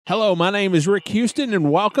Hello, my name is Rick Houston,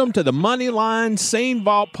 and welcome to the Moneyline Scene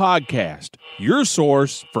Vault Podcast, your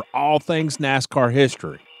source for all things NASCAR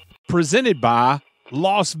history. Presented by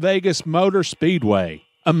Las Vegas Motor Speedway,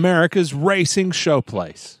 America's racing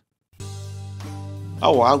showplace.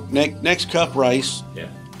 Oh, next Cup race, Yeah.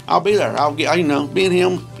 I'll be there. Me and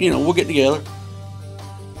him, we'll get together.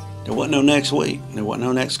 There wasn't no next week. There wasn't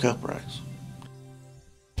no next Cup race.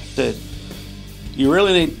 Said,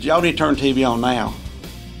 y'all need to turn TV on now.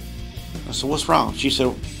 I said, what's wrong? She said,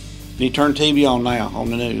 you need to turn TV on now on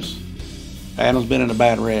the news. Adam's been in a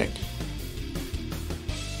bad wreck.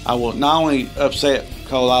 I was not only upset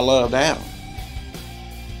because I loved Adam,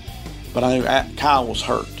 but I knew Kyle was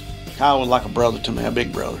hurt. Kyle was like a brother to me, a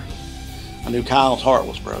big brother. I knew Kyle's heart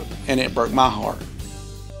was broken, and it broke my heart.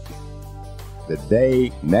 The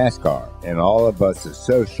day NASCAR and all of us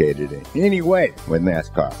associated in any way with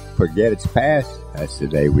NASCAR forget its past, that's the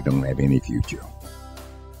day we don't have any future.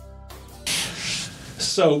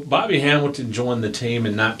 So Bobby Hamilton joined the team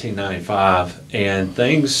in 1995, and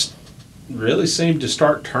things really seemed to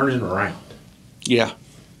start turning around. Yeah.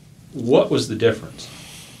 What was the difference?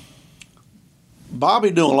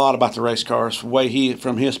 Bobby knew a lot about the race cars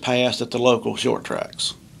from his past at the local short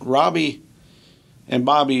tracks. Robbie and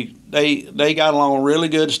Bobby, they got along really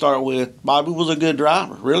good to start with. Bobby was a good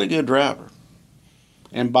driver, really good driver.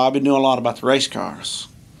 And Bobby knew a lot about the race cars.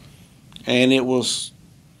 And it was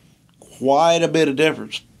quite a bit of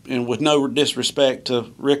difference, and with no disrespect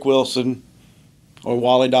to Rick Wilson or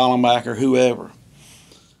Wally Dallenbach or whoever.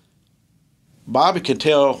 Bobby could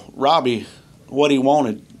tell Robbie what he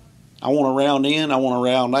wanted. I want to round in, I want to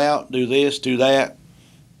round out, do this, do that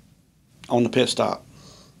on the pit stop.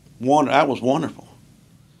 That was wonderful.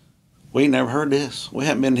 We never heard this. We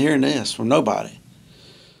haven't been hearing this from nobody.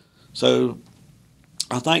 So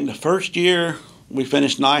I think the first year we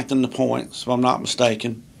finished ninth in the points, if I'm not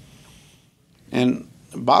mistaken. And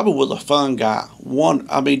Bobby was a fun guy.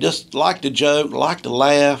 Just liked to joke, liked to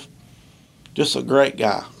laugh. Just a great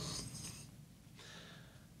guy.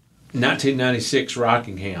 1996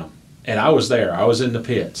 Rockingham, and I was there. I was in the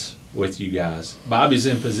pits with you guys. Bobby's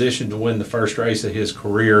in position to win the first race of his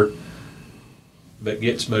career, but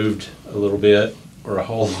gets moved a little bit, or a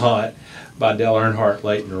whole lot, by Dale Earnhardt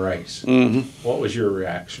late in the race. Mm-hmm. What was your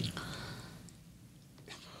reaction?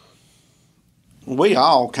 We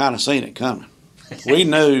all kind of seen it coming. We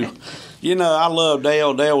knew. I love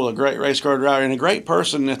Dale. Dale was a great race car driver and a great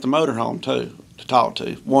person at the motorhome, too, to talk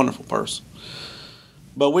to. Wonderful person.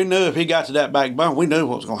 But we knew if he got to that back bump, we knew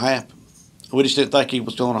what was going to happen. We just didn't think he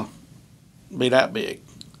was going to be that big.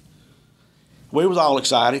 We was all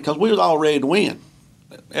excited because we was all ready to win.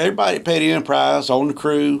 Everybody at Petty Enterprise on the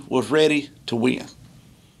crew was ready to win.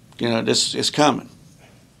 This is coming.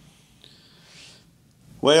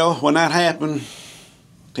 Well, when that happened,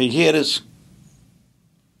 he hit us,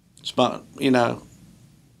 and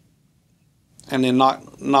then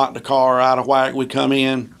knocked the car out of whack. We come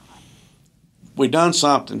in. We done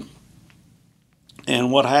something.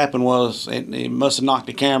 And what happened was, it must have knocked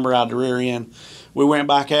the camera out of the rear end. We went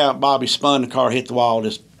back out. Bobby spun the car, hit the wall.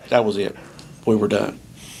 That was it. We were done.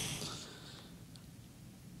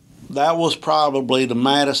 That was probably the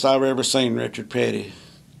maddest I've ever seen Richard Petty.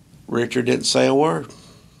 Richard didn't say a word.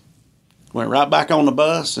 Went right back on the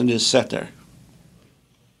bus and just sat there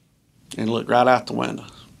and looked right out the window.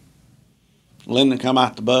 Lyndon come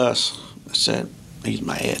out the bus and said, he's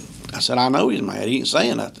mad. I said, I know he's mad. He ain't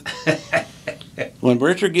saying nothing. When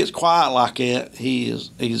Richard gets quiet like that, he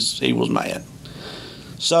was mad.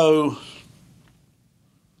 So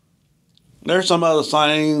there's some other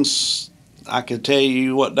things I could tell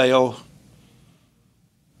you what Dale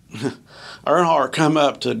Earnhardt come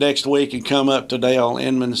up to next week and come up to Dale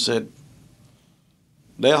Inman and said,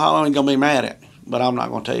 Dale, how long are you going to be mad at me? But I'm not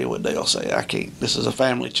going to tell you what Dale said. I can't. This is a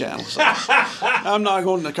family channel. So I'm not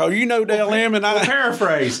going to call. Dale Inman.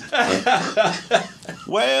 Paraphrase.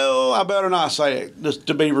 Well, I better not say it, just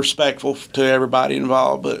to be respectful to everybody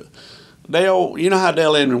involved. But Dale, you know how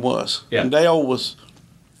Dale Inman was. Yeah. And Dale was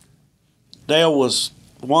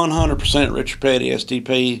 100% Richard Petty,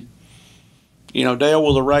 STP. Dale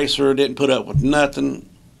was a racer, didn't put up with nothing.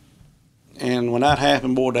 And when that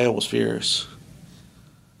happened, boy, Dale was furious.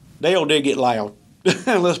 Dale did get loud.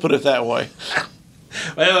 Let's put it that way.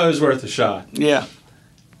 Well, it was worth a shot. Yeah.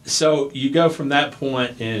 So you go from that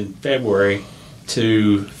point in February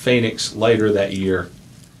to Phoenix later that year,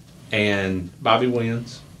 and Bobby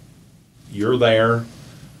wins. You're there.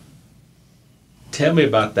 Tell me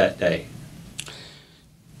about that day.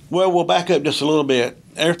 Well, we'll back up just a little bit.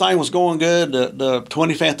 Everything was going good. The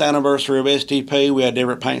 25th anniversary of STP, we had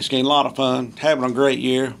different paint scheme, a lot of fun, having a great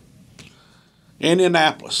year.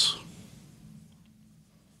 Indianapolis.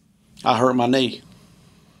 I hurt my knee.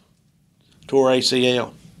 Tore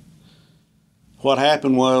ACL. What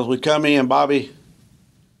happened was we come in, Bobby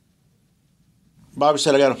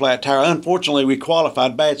said I got a flat tire. Unfortunately, we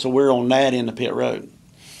qualified bad, so we're on that in the pit road.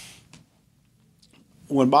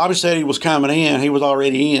 When Bobby said he was coming in, he was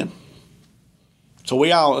already in. So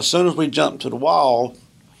we all, as soon as we jumped to the wall,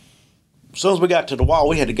 as soon as we got to the wall,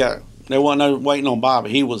 we had to go. There wasn't no waiting on Bobby.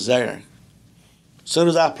 He was there. As soon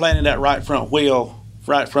as I planted that right front wheel,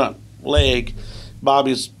 right front leg,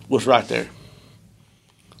 Bobby's was right there.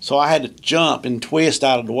 So I had to jump and twist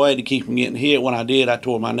out of the way to keep from getting hit. When I did, I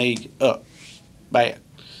tore my knee up bad.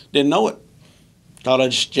 Didn't know it. Thought I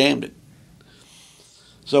just jammed it.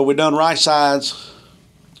 So we done right sides.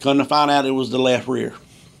 Come to find out it was the left rear.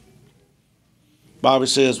 Bobby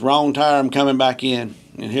says, wrong tire, I'm coming back in.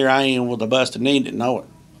 And here I am with a busted knee, didn't know it.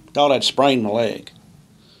 Thought I'd sprained my leg.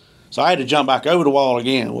 So I had to jump back over the wall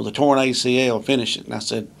again with a torn ACL, finish it. And I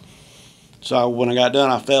said, so when I got done,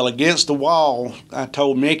 I fell against the wall. I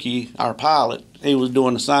told Mickey, our pilot, he was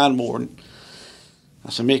doing the signboard. I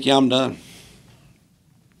said, Mickey, I'm done.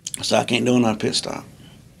 I said, I can't do another pit stop.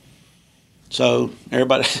 So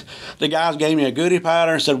everybody, the guys gave me a goodie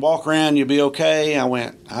powder and said, walk around, you'll be okay. I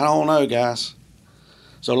went, I don't know, guys.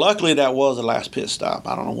 So luckily that was the last pit stop.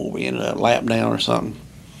 I don't know where we ended up, lap down or something.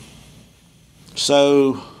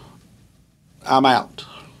 So I'm out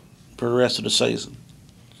for the rest of the season.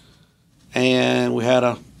 And we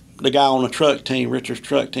had the guy on the truck team, Richard's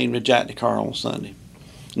truck team, that jacked the car on Sunday,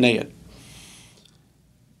 Ned.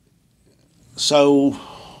 So,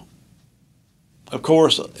 of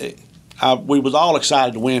course, we was all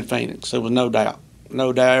excited to win Phoenix. There was no doubt.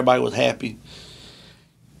 No doubt, everybody was happy.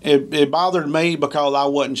 It bothered me because I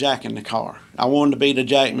wasn't jacking the car. I wanted to be the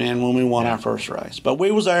jack man when we won our first race. But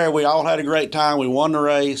we was there. We all had a great time. We won the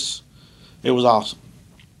race. It was awesome.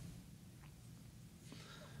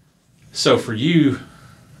 So for you,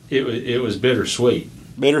 it was bittersweet.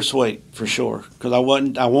 Bittersweet, for sure. Because I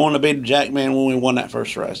wanted to be the jack man when we won that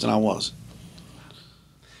first race, and I was.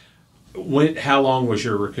 How long was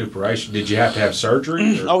your recuperation? Did you have to have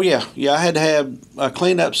surgery? Or? Oh, yeah. Yeah, I had to have a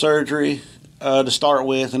clean-up surgery to start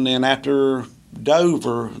with, and then after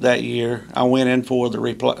Dover that year, I went in for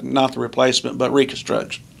not the replacement, but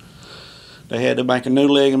reconstruction. They had to make a new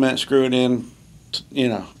ligament, screw it in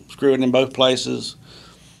both places.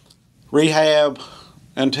 Rehab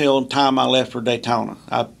until the time I left for Daytona.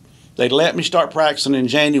 They let me start practicing in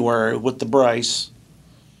January with the brace,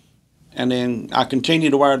 and then I continued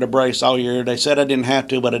to wear the brace all year. They said I didn't have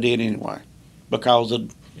to, but I did anyway because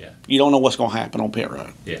you don't know what's going to happen on pit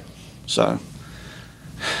road. Yeah. So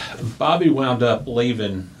Bobby wound up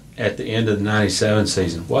leaving at the end of the '97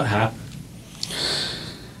 season. What happened?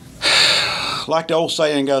 Like the old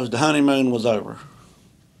saying goes, the honeymoon was over.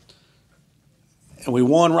 And we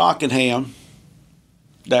won Rockingham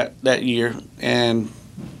that year, and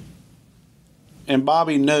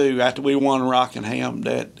Bobby knew after we won Rockingham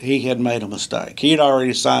that he had made a mistake. He had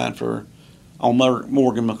already signed on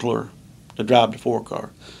Morgan McClure to drive the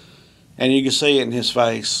 4-car. And you could see it in his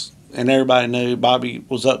face, and everybody knew Bobby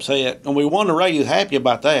was upset. And we won the race, he was happy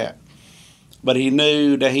about that. But he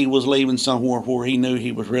knew that he was leaving somewhere where he knew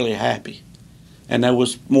he was really happy, and there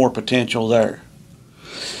was more potential there.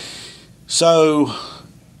 So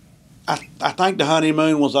I think the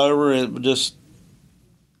honeymoon was over.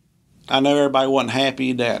 I know everybody wasn't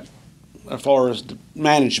happy that, as far as the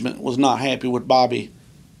management was not happy with Bobby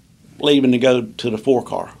leaving to go to the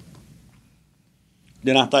 4-car.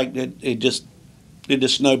 Then I think that it just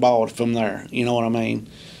snowballed from there. You know what I mean?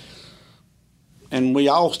 And we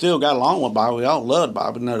all still got along with Bobby. We all loved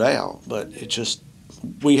Bobby, no doubt. But it just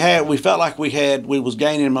we felt like we was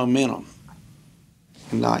gaining momentum.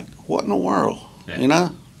 And like, what in the world? Yeah. You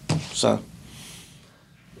know? So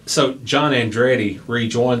John Andretti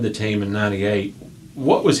rejoined the team in '98.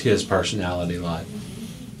 What was his personality like?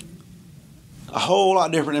 A whole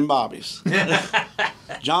lot different than Bobby's.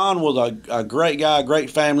 John was a great guy, great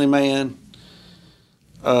family man.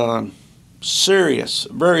 Serious,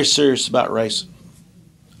 very serious about racing.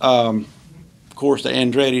 Of course, the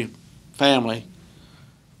Andretti family,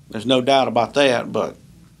 there's no doubt about that, but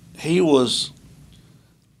he was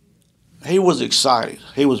excited.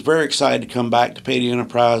 He was very excited to come back to Petty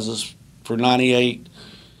Enterprises for '98.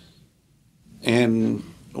 And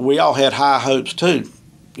we all had high hopes too,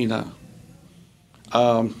 you know.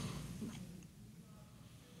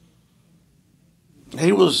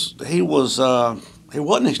 He wasn't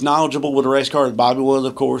as knowledgeable with a race car as Bobby was,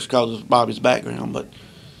 of course, because of Bobby's background, but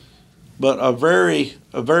a very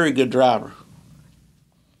good driver.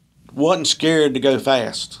 Wasn't scared to go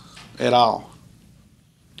fast at all.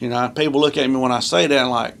 You know, people look at me when I say that and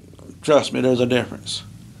like, trust me, there's a difference.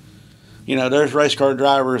 You know, there's race car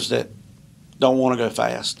drivers that don't want to go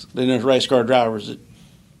fast. Then there's race car drivers that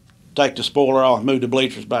take the spoiler off, move the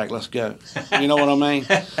bleachers back, let's go. You know what I mean?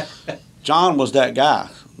 John was that guy.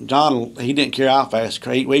 John, he didn't care how fast.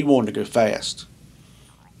 He wanted to go fast.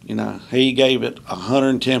 You know, he gave it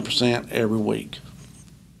 110% every week.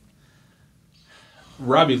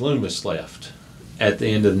 Robbie Loomis left at the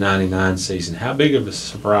end of the 99 season. How big of a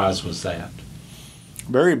surprise was that?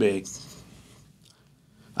 Very big.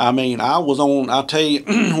 I mean, I'll tell you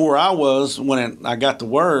where I was when I got the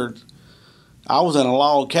word. I was in a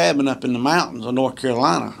log cabin up in the mountains of North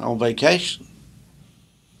Carolina on vacation.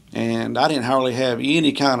 And I didn't hardly have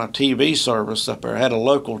any kind of TV service up there. I had a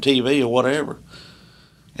local TV or whatever.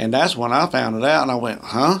 And that's when I found it out, and I went,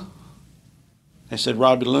 huh? They said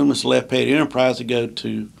Robbie Loomis left Petty Enterprise to go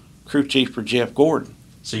to crew chief for Jeff Gordon.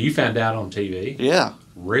 So you found out on TV? Yeah.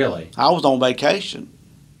 Really? I was on vacation.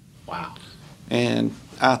 Wow. And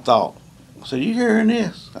I thought, I said, you hearing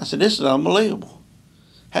this? I said, this is unbelievable.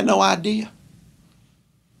 Had no idea.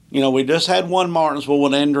 You know, we just had one Martinsville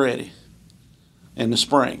with Andretti in the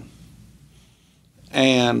spring.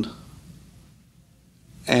 And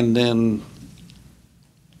then,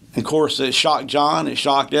 of course, it shocked John. It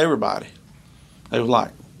shocked everybody. They was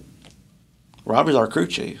like, Robbie's our crew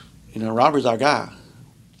chief. You know, Robbie's our guy.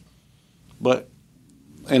 But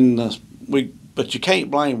you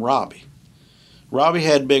can't blame Robbie. Robbie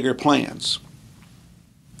had bigger plans.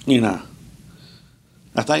 You know,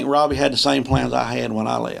 I think Robbie had the same plans I had when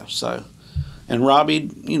I left. So, and Robbie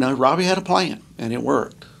had a plan, and it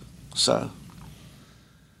worked. So.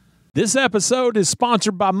 This episode is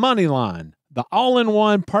sponsored by MoneyLine, the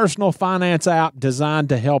all-in-one personal finance app designed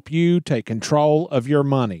to help you take control of your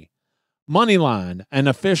money. MoneyLine, an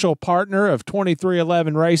official partner of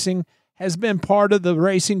 2311 Racing, has been part of the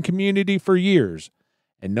racing community for years.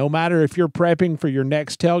 And no matter if you're prepping for your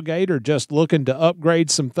next tailgate or just looking to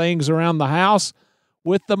upgrade some things around the house,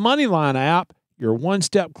 with the MoneyLine app, you're one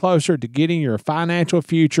step closer to getting your financial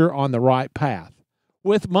future on the right path.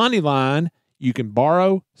 With MoneyLine, you can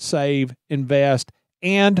borrow, save, invest,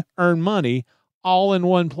 and earn money all in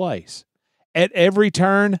one place. At every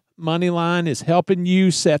turn, MoneyLine is helping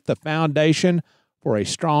you set the foundation for a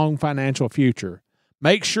strong financial future.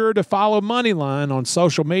 Make sure to follow MoneyLine on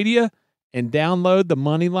social media and download the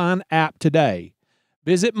MoneyLine app today.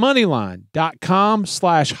 Visit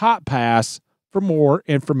moneyline.com/hotpass for more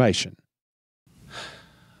information.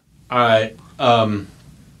 All right. I've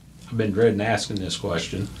been dreading asking this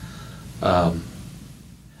question. The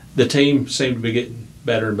team seemed to be getting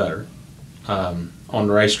better and better. On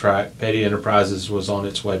the racetrack, Petty Enterprises was on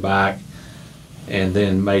its way back. And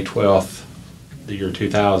then May 12th, the year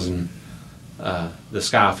 2000, the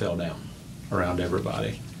sky fell down around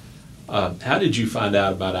everybody. How did you find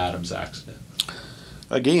out about Adam's accident?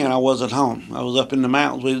 Again, I was at home. I was up in the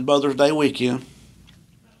mountains with Mother's Day weekend.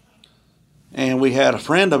 And we had a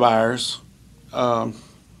friend of ours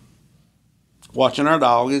watching our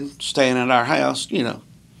dog and staying at our house, you know,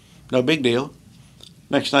 no big deal.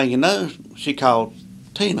 Next thing you know, she called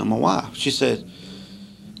Tina, my wife. She said,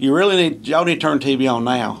 y'all need to turn TV on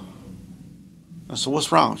now. I said,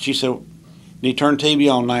 what's wrong? She said, you need to turn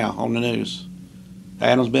TV on now on the news.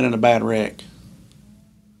 Adam's been in a bad wreck.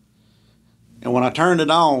 And when I turned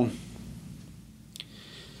it on,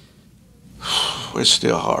 it's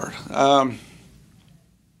still hard.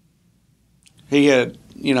 They had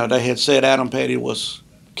said Adam Petty was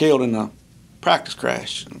killed in a practice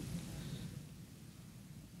crash.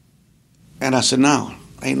 And I said, no,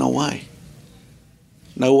 ain't no way.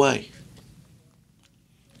 No way.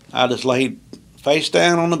 I just laid face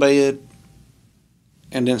down on the bed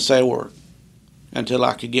and didn't say a word until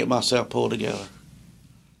I could get myself pulled together.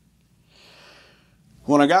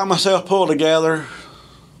 When I got myself pulled together,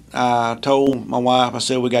 I told my wife, I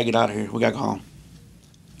said, we gotta get out of here. We gotta go home.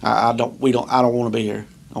 I don't want to be here.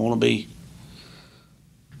 I want to be.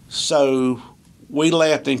 So we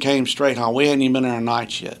left and came straight home. We hadn't even been there a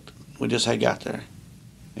night yet. We just had got there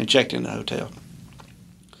and checked in the hotel.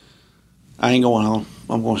 I ain't going home.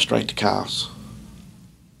 I'm going straight to Kyle's.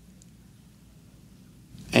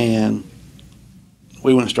 And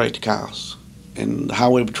we went straight to Kyle's. And the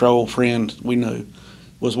highway patrol friend we knew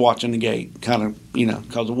was watching the gate, kind of,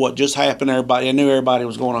 because of what just happened. I knew everybody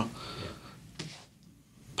was going to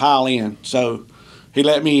pile in. So he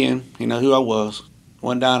let me in. He knew who I was.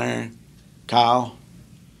 Went down there. Kyle,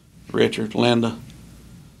 Richard, Linda.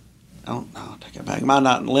 I'll take it back.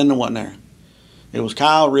 Linda wasn't there. It was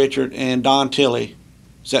Kyle, Richard, and Don Tilley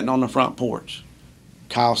sitting on the front porch.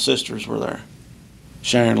 Kyle's sisters were there.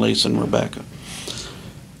 Sharon, Lisa, and Rebecca.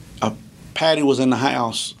 Patty was in the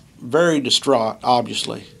house, very distraught,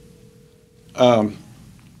 obviously.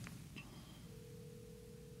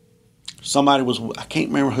 Somebody was, I can't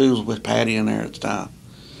remember who was with Patty in there at the time.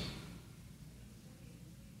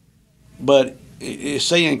 But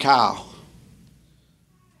seeing Kyle,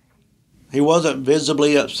 he wasn't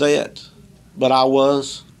visibly upset, but I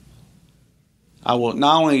was. I was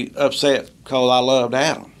not only upset because I loved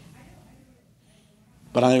Adam,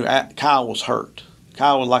 but I knew Kyle was hurt.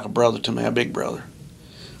 Kyle was like a brother to me, a big brother.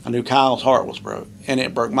 I knew Kyle's heart was broke, and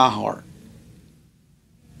it broke my heart.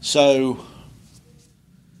 So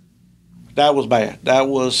that was bad.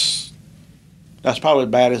 That's probably as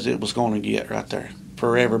bad as it was going to get right there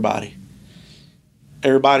for everybody.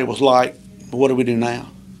 Everybody was like, what do we do now?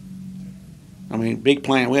 I mean, big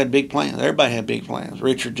plan. We had big plans. Everybody had big plans.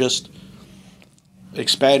 Richard just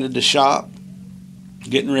expanded the shop,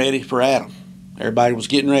 getting ready for Adam. Everybody was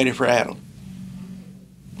getting ready for Adam.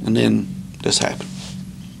 And then this happened.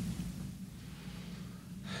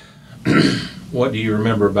 What do you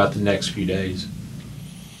remember about the next few days?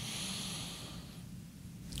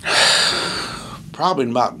 Probably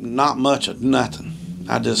about not much of nothing.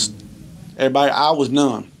 I was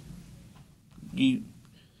numb.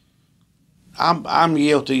 I'm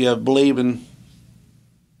guilty of believing,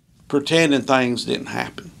 pretending things didn't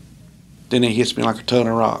happen. Then it hits me like a ton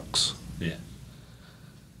of rocks. Yeah.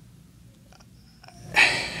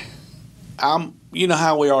 You know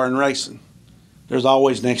how we are in racing. There's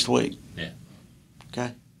always next week. Yeah.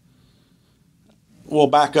 Okay. We'll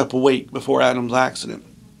back up a week before Adam's accident.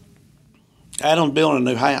 Adam's building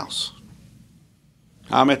a new house.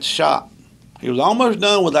 I'm at the shop. He was almost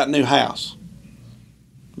done with that new house.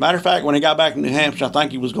 Matter of fact, when he got back to New Hampshire, I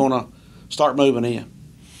think he was going to start moving in.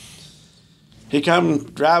 He come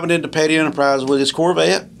driving into Petty Enterprise with his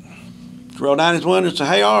Corvette, rolled down his window and said,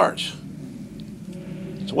 "Hey, Arch."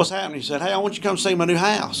 So what's happening? He said, "Hey, I want you to come see my new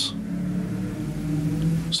house."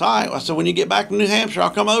 So I said, "When you get back to New Hampshire, I'll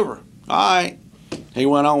come over." All right. He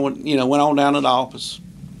went on down to the office.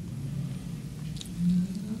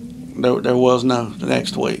 There was no the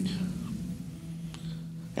next week.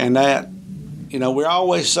 And that, we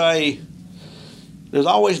always say, there's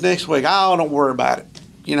always next week. Oh, don't worry about it.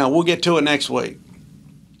 We'll get to it next week.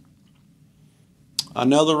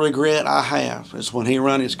 Another regret I have is when he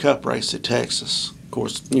run his cup race at Texas. Of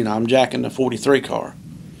course, I'm jacking the 43 car.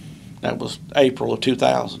 That was April of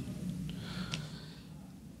 2000.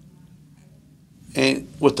 And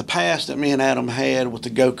with the past that me and Adam had with the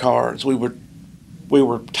go-karts, we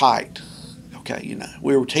were tight. Okay,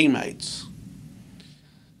 we were teammates.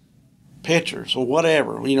 Pictures or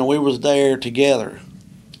whatever. We was there together.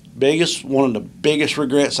 One of the biggest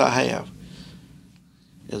regrets I have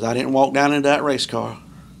is I didn't walk down into that race car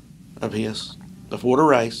of his before the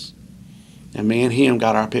race, and me and him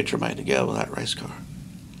got our picture made together with that race car.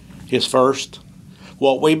 His first,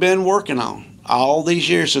 what we've been working on all these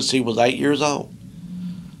years since he was 8 years old,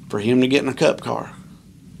 for him to get in a cup car.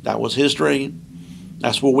 That was his dream.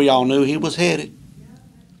 That's where we all knew he was headed.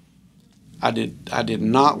 I did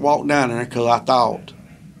not walk down there because I thought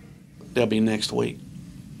they'll be next week.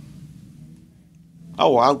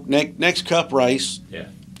 Oh, next cup race. Yeah.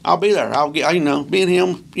 I'll be there. Me and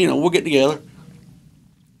him, we'll get together.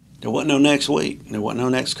 There wasn't no next week. There wasn't no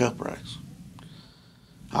next cup race.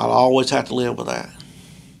 I'll always have to live with that.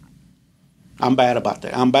 I'm bad about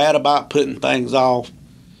that. I'm bad about putting things off,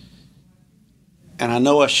 and I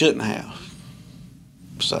know I shouldn't have.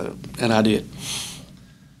 So, and I did.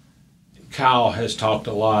 Kyle has talked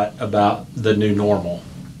a lot about the new normal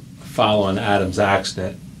following Adam's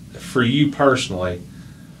accident. For you personally,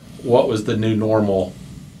 what was the new normal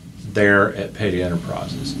there at Petty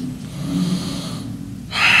Enterprises?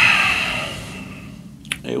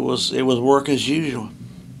 It was work as usual.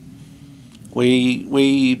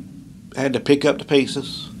 We had to pick up the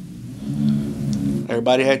pieces.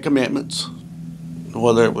 Everybody had commitments,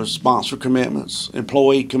 whether it was sponsor commitments,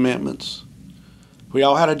 employee commitments. We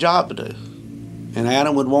all had a job to do, and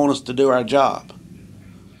Adam would want us to do our job.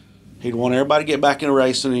 He'd want everybody to get back in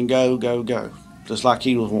racing and go, just like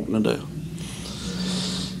he was wanting to do.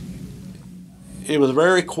 It was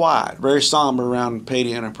very quiet, very somber around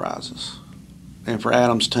Petty Enterprises and for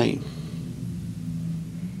Adam's team.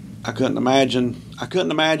 I couldn't imagine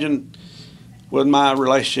with my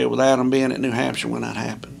relationship with Adam being at New Hampshire when that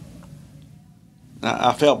happened.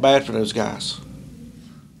 I felt bad for those guys.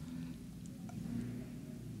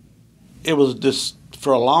 It was just,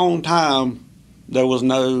 for a long time, there was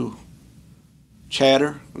no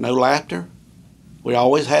chatter, no laughter. We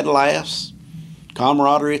always had laughs,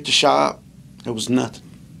 camaraderie at the shop. There was nothing.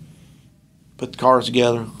 Put the cars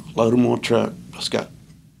together, load them on a truck, let's go.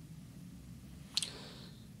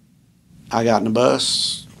 I got in the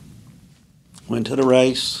bus, went to the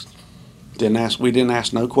race. We didn't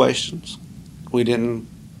ask no questions.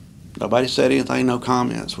 Nobody said anything, no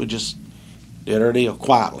comments. We just did our deal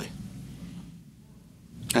quietly.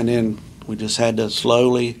 And then we just had to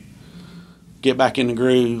slowly get back in the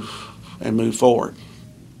groove and move forward.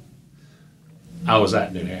 I was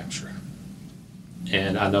at New Hampshire,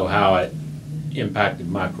 and I know how it impacted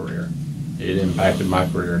my career. It impacted my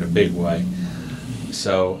career in a big way.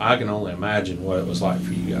 So I can only imagine what it was like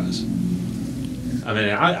for you guys. I mean,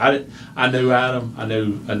 I knew Adam. I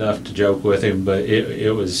knew enough to joke with him, but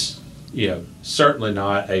it was, certainly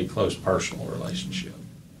not a close personal relationship.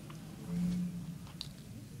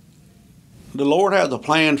 The Lord had the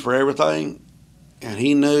plan for everything, and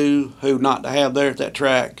He knew who not to have there at that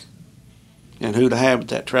track and who to have at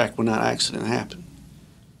that track when that accident happened.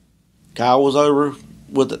 Kyle was over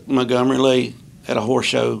with Montgomery Lee at a horse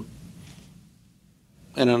show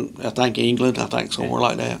in, I think, England, somewhere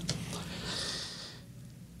like that.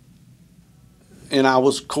 And I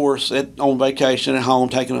was, of course, on vacation at home,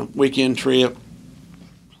 taking a weekend trip.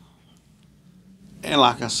 And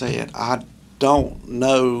like I said, I don't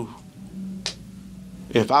know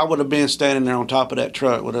if I would have been standing there on top of that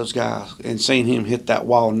truck with those guys and seen him hit that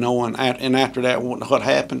wall, knowing, and after that, what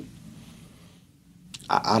happened,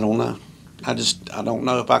 I don't know. I don't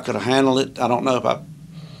know if I could have handled it. I don't know.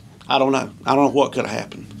 I don't know what could have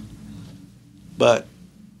happened. But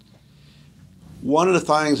one of the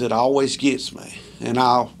things that always gets me, and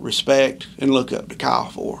I'll respect and look up to Kyle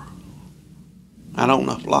for, I don't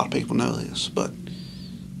know if a lot of people know this, but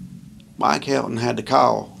Mike Helton had to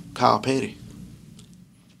call Kyle Petty.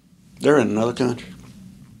 They're in another country.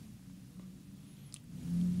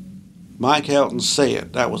 Mike Helton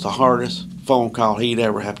said that was the hardest phone call he'd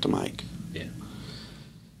ever have to make. Yeah.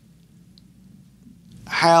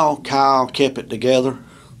 How Kyle kept it together,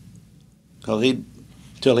 till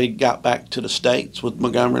he got back to the States with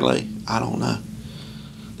Montgomery Lee, I don't know.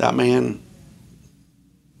 That man,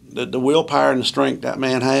 the willpower and the strength that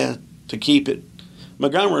man had to keep it.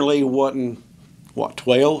 Montgomery Lee wasn't,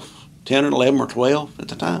 12, 10 or 11 or 12 at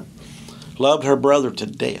the time. Loved her brother to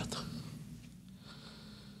death.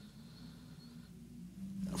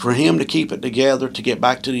 For him to keep it together to get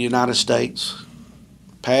back to the United States,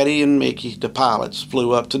 Patty and Mickey, the pilots,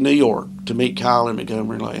 flew up to New York to meet Kyle and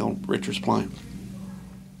Montgomery Lee on Richard's plane.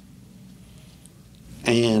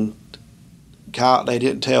 And Kyle, they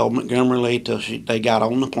didn't tell Montgomery Lee till they got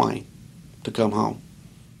on the plane to come home.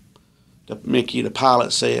 Mickey, the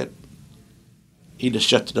pilot, said he just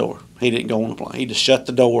shut the door. He didn't go on the plane. He just shut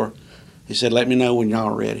the door. He said, "Let me know when y'all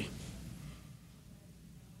are ready."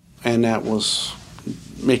 And that was,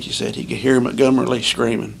 Mickey said he could hear Montgomery Lee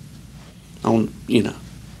screaming on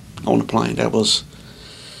the plane. That was,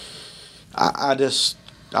 I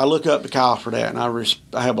look up to Kyle for that, and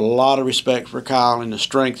I have a lot of respect for Kyle and the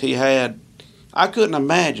strength he had. I couldn't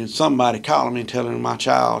imagine somebody calling me and telling me my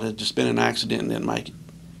child had just been in an accident and didn't make it.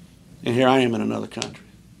 And here I am in another country.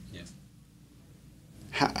 Yes.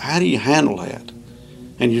 How do you handle that?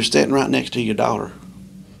 And you're sitting right next to your daughter.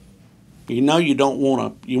 You know you don't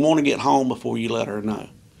want to. You want to get home before you let her know.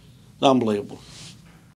 It's unbelievable.